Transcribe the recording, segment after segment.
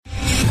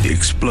The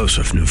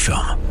explosive new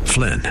film,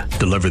 Flynn,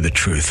 deliver the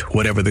truth,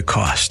 whatever the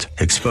cost,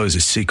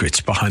 exposes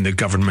secrets behind the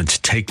government's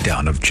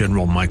takedown of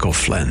General Michael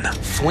Flynn.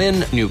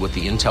 Flynn knew what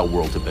the intel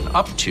world had been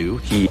up to.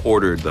 He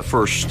ordered the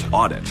first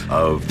audit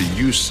of the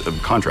use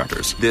of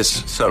contractors.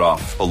 This set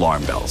off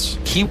alarm bells.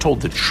 He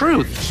told the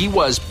truth. He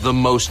was the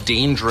most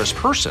dangerous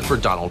person for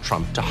Donald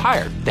Trump to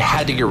hire. They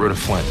had to get rid of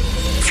Flynn.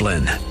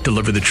 Flynn,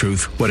 deliver the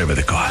truth, whatever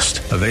the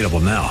cost. Available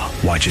now.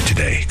 Watch it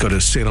today. Go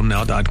to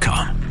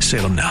salemnow.com.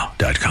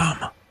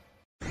 salemnow.com.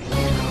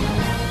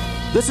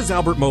 This is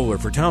Albert Mohler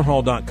for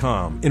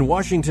townhall.com. In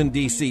Washington,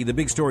 D.C., the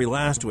big story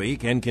last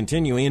week and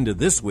continuing into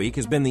this week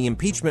has been the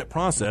impeachment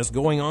process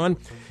going on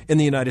in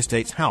the United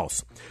States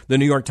House. The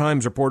New York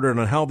Times reported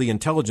on how the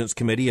Intelligence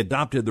Committee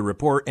adopted the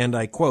report, and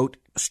I quote,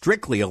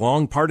 strictly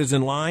along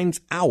partisan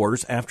lines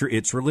hours after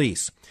its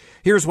release.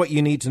 Here's what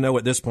you need to know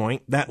at this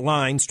point. That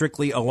line,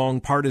 strictly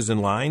along partisan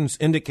lines,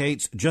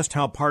 indicates just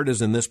how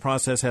partisan this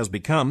process has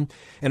become,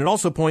 and it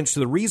also points to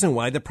the reason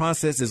why the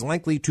process is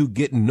likely to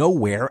get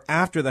nowhere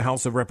after the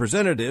House of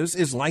Representatives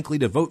is likely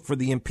to vote for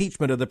the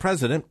impeachment of the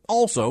president,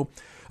 also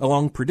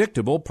along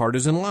predictable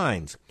partisan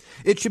lines.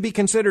 It should be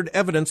considered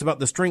evidence about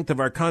the strength of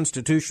our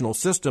constitutional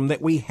system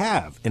that we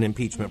have an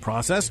impeachment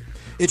process.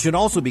 It should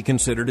also be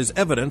considered as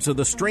evidence of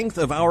the strength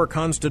of our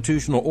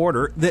constitutional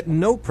order that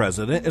no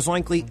president is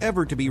likely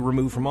ever to be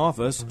removed from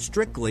office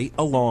strictly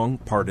along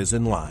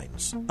partisan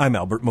lines. I'm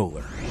Albert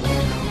Mohler.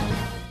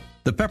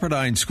 The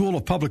Pepperdine School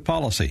of Public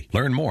Policy.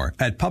 Learn more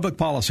at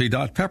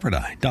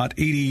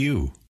publicpolicy.pepperdine.edu.